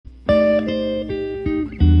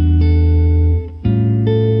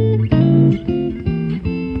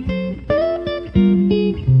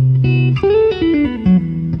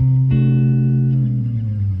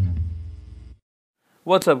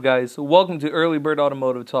What's up, guys? Welcome to Early Bird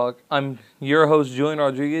Automotive Talk. I'm your host, Julian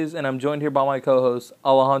Rodriguez, and I'm joined here by my co-host,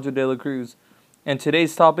 Alejandro De La Cruz. And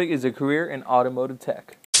today's topic is a career in automotive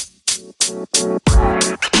tech.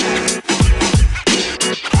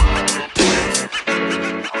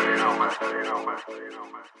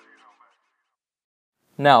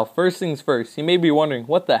 Now, first things first, you may be wondering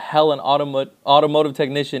what the hell an automotive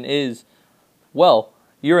technician is. Well,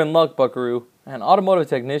 you're in luck, buckaroo. An automotive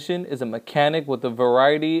technician is a mechanic with a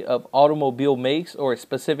variety of automobile makes or a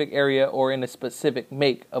specific area or in a specific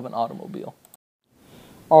make of an automobile.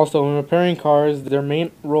 Also, when repairing cars, their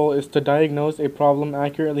main role is to diagnose a problem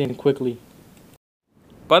accurately and quickly.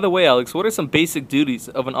 By the way, Alex, what are some basic duties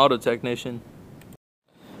of an auto technician?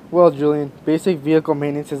 Well, Julian, basic vehicle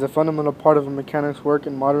maintenance is a fundamental part of a mechanic's work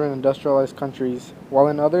in modern industrialized countries, while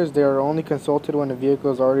in others they are only consulted when a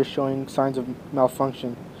vehicle is already showing signs of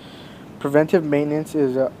malfunction. Preventive maintenance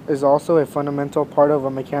is also a fundamental part of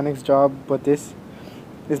a mechanic's job, but this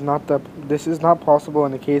is not possible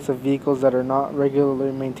in the case of vehicles that are not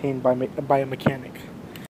regularly maintained by a mechanic.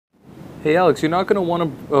 Hey Alex, you're not going to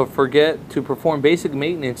want to forget to perform basic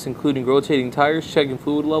maintenance, including rotating tires, checking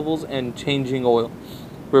fluid levels, and changing oil.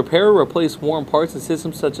 Repair or replace worn parts and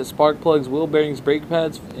systems such as spark plugs, wheel bearings, brake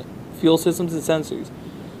pads, fuel systems, and sensors.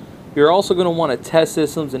 You're also going to want to test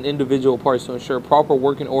systems and individual parts to ensure proper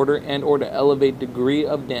working order and or to elevate degree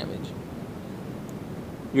of damage.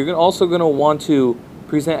 You're also going to want to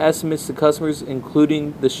present estimates to customers,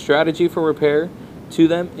 including the strategy for repair to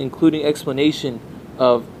them, including explanation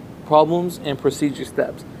of problems and procedure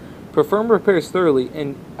steps. Perform repairs thoroughly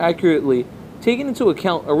and accurately, taking into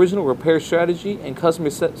account original repair strategy and customer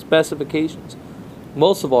specifications.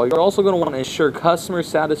 Most of all, you're also going to want to ensure customer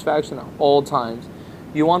satisfaction at all times.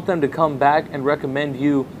 You want them to come back and recommend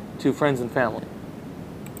you to friends and family.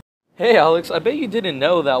 Hey Alex, I bet you didn't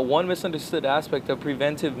know that one misunderstood aspect of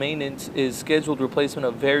preventive maintenance is scheduled replacement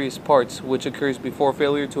of various parts, which occurs before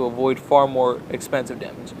failure to avoid far more expensive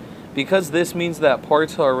damage. Because this means that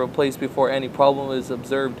parts are replaced before any problem is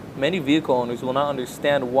observed, many vehicle owners will not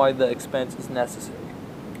understand why the expense is necessary.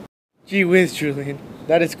 Gee whiz, Julian,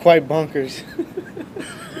 that is quite bonkers.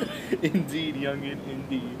 Indeed, youngin',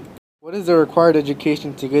 indeed. What is the required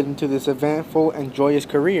education to get into this eventful and joyous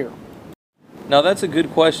career? Now that's a good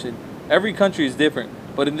question. Every country is different,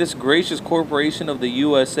 but in this gracious corporation of the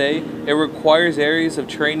USA, it requires areas of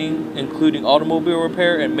training including automobile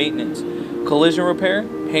repair and maintenance, collision repair,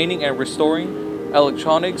 painting and restoring,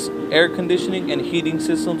 electronics, air conditioning and heating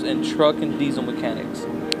systems, and truck and diesel mechanics.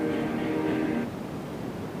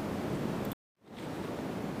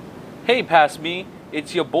 Hey, past me,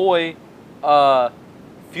 it's your boy,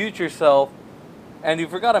 future self, and you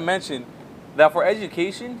forgot to mention that for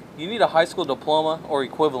education, you need a high school diploma or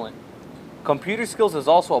equivalent. Computer skills is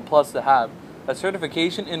also a plus to have. A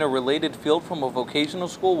certification in a related field from a vocational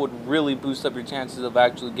school would really boost up your chances of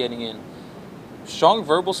actually getting in. Strong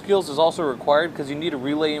verbal skills is also required because you need to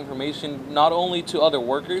relay information not only to other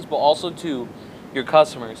workers but also to your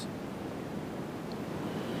customers.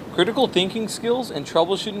 Critical thinking skills and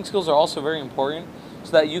troubleshooting skills are also very important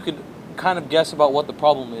so that you could kind of guess about what the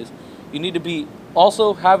problem is. You need to be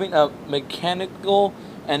also having a mechanical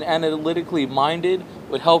and analytically minded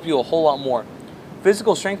would help you a whole lot more.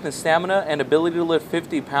 Physical strength and stamina and ability to lift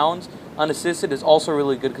 50 pounds unassisted is also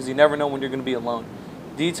really good because you never know when you're going to be alone.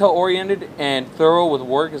 Detail oriented and thorough with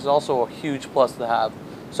work is also a huge plus to have,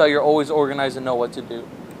 so you're always organized and know what to do.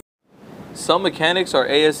 Some mechanics are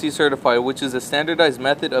ASE certified, which is a standardized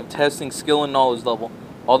method of testing skill and knowledge level.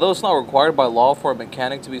 Although it's not required by law for a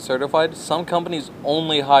mechanic to be certified, some companies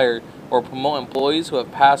only hire or promote employees who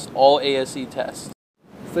have passed all ASE tests.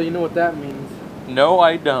 So you know what that means? No,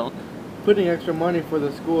 I don't. Putting extra money for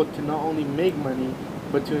the school to not only make money,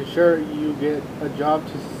 but to ensure you get a job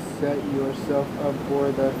to set yourself up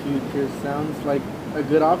for the future sounds like a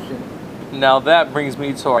good option. Now that brings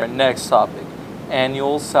me to our next topic,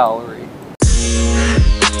 annual salary.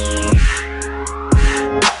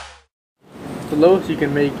 The lowest you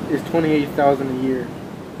can make is $28,000 a year.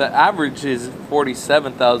 The average is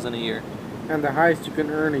 $47,000 a year. And the highest you can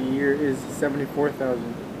earn a year is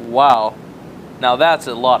 $74,000. Wow. Now that's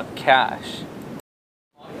a lot of cash.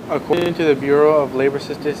 According to the Bureau of Labor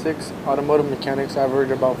Statistics, automotive mechanics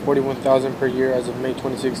average about $41,000 per year as of May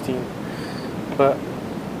 2016. But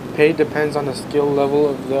pay depends on the skill level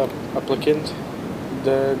of the applicant.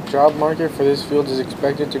 The job market for this field is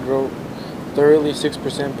expected to grow thoroughly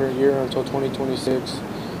 6% per year until 2026,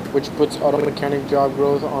 which puts auto mechanic job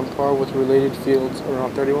growth on par with related fields.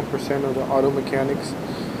 Around 31% of the auto mechanics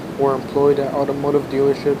were employed at automotive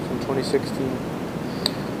dealerships in 2016.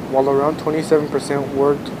 While around 27%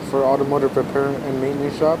 worked for automotive repair and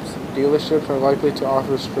maintenance shops, dealerships are likely to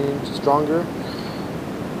offer stronger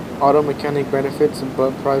auto mechanic benefits,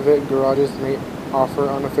 but private garages may offer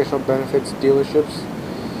unofficial benefits dealerships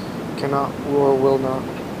cannot or will not.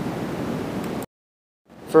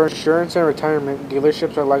 For insurance and retirement,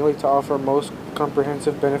 dealerships are likely to offer most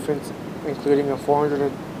comprehensive benefits, including a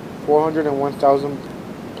 401,000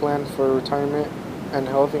 plan for retirement and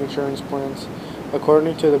health insurance plans.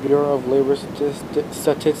 According to the Bureau of Labor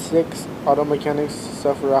Statistics, auto mechanics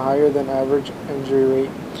suffer a higher than average injury rate,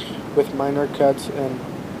 with minor cuts and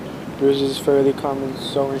bruises fairly common,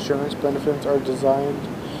 so insurance benefits are designed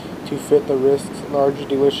to fit the risks. Large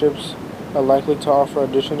dealerships are likely to offer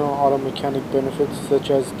additional auto mechanic benefits such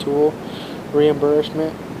as tool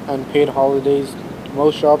reimbursement and paid holidays.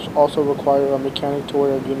 Most shops also require a mechanic to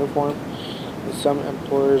wear a uniform, and some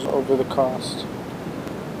employers over the cost.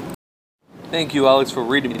 Thank you, Alex, for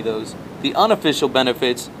reading me those. The unofficial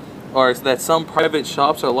benefits are that some private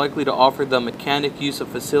shops are likely to offer the mechanic use of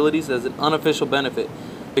facilities as an unofficial benefit.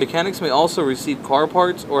 Mechanics may also receive car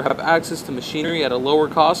parts or have access to machinery at a lower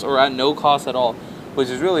cost or at no cost at all, which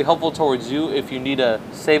is really helpful towards you if you need to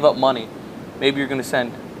save up money. Maybe you're going to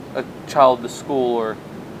send a child to school, or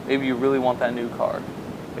maybe you really want that new car.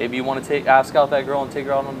 Maybe you want to ask out that girl and take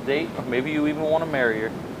her out on a date, or maybe you even want to marry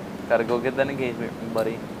her. Gotta go get that engagement ring,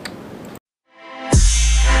 buddy.